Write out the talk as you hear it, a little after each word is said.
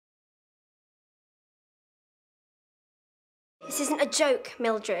This isn't a joke,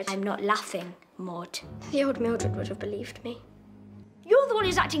 Mildred. I'm not laughing, Maud. The old Mildred would have believed me. You're the one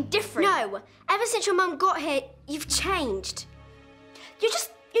who's acting different. No, ever since your mum got here, you've changed. You're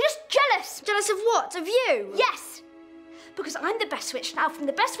just jealous. Jealous of what? Of you? Yes. Because I'm the best witch now from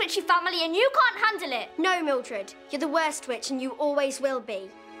the best witchy family and you can't handle it. No, Mildred. You're the worst witch and you always will be.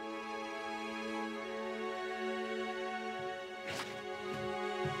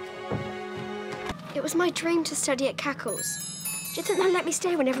 It was my dream to study at Cackles. Do you think they'll let me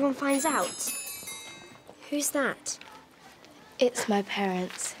stay when everyone finds out? Who's that? It's my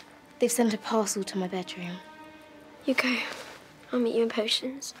parents. They've sent a parcel to my bedroom. You go. I'll meet you in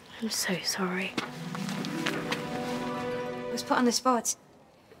potions. I'm so sorry. I was put on the spot.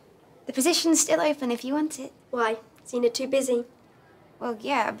 The position's still open if you want it. Why? Seen it too busy? Well,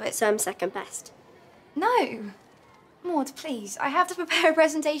 yeah, but... So I'm second best. No. Maud, please. I have to prepare a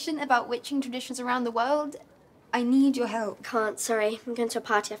presentation about witching traditions around the world. I need your help. Can't, sorry. I'm going to a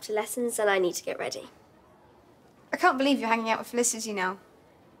party after lessons and I need to get ready. I can't believe you're hanging out with Felicity now.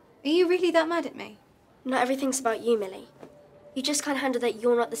 Are you really that mad at me? Not everything's about you, Millie. You just can't handle that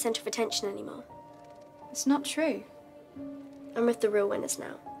you're not the centre of attention anymore. It's not true. I'm with the real winners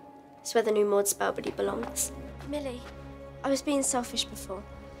now. It's where the new Maud Spellbody belongs. Millie, I was being selfish before,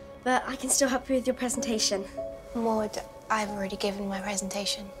 but I can still help you with your presentation. Maud, I've already given my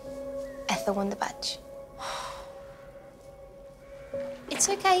presentation. Ethel won the badge. It's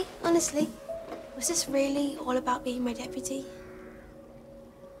okay, honestly. Was this really all about being my deputy?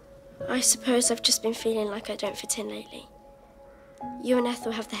 I suppose I've just been feeling like I don't fit in lately. You and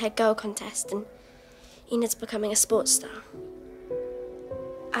Ethel have the head girl contest and Enid's becoming a sports star.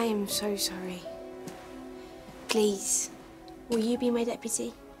 I am so sorry. Please, will you be my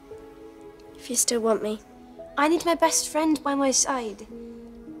deputy? If you still want me. I need my best friend by my side.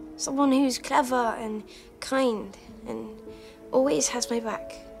 Someone who's clever and kind and always has my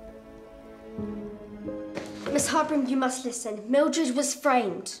back. Miss Harborough, you must listen. Mildred was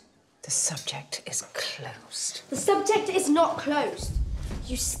framed. The subject is closed. The subject is not closed.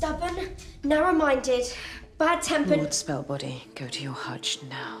 You stubborn, narrow-minded, bad-tempered... Lord Spellbody, go to your hutch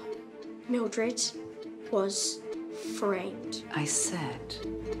now. Mildred was framed. I said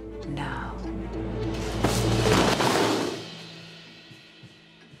now.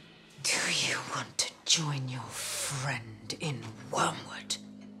 Do you want to join your friend in Wormwood?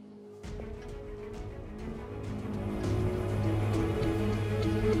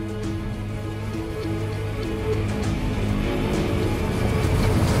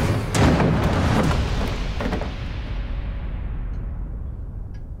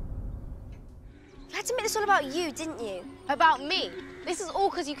 You had to make this all about you, didn't you? About me? This is all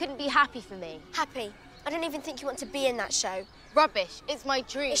because you couldn't be happy for me. Happy. I don't even think you want to be in that show. Rubbish. It's my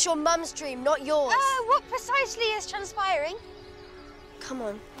dream. It's your mum's dream, not yours. What precisely is transpiring? Come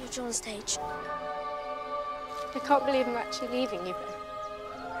on, you're on stage. I can't believe I'm actually leaving you,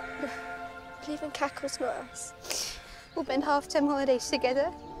 but... Leaving Cackles, not us. We'll spend half-term holidays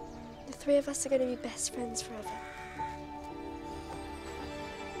together. The three of us are going to be best friends forever.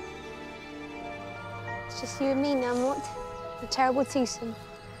 It's just you and me now, Maud. A terrible twosome.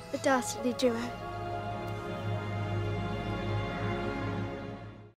 The dastardly duo.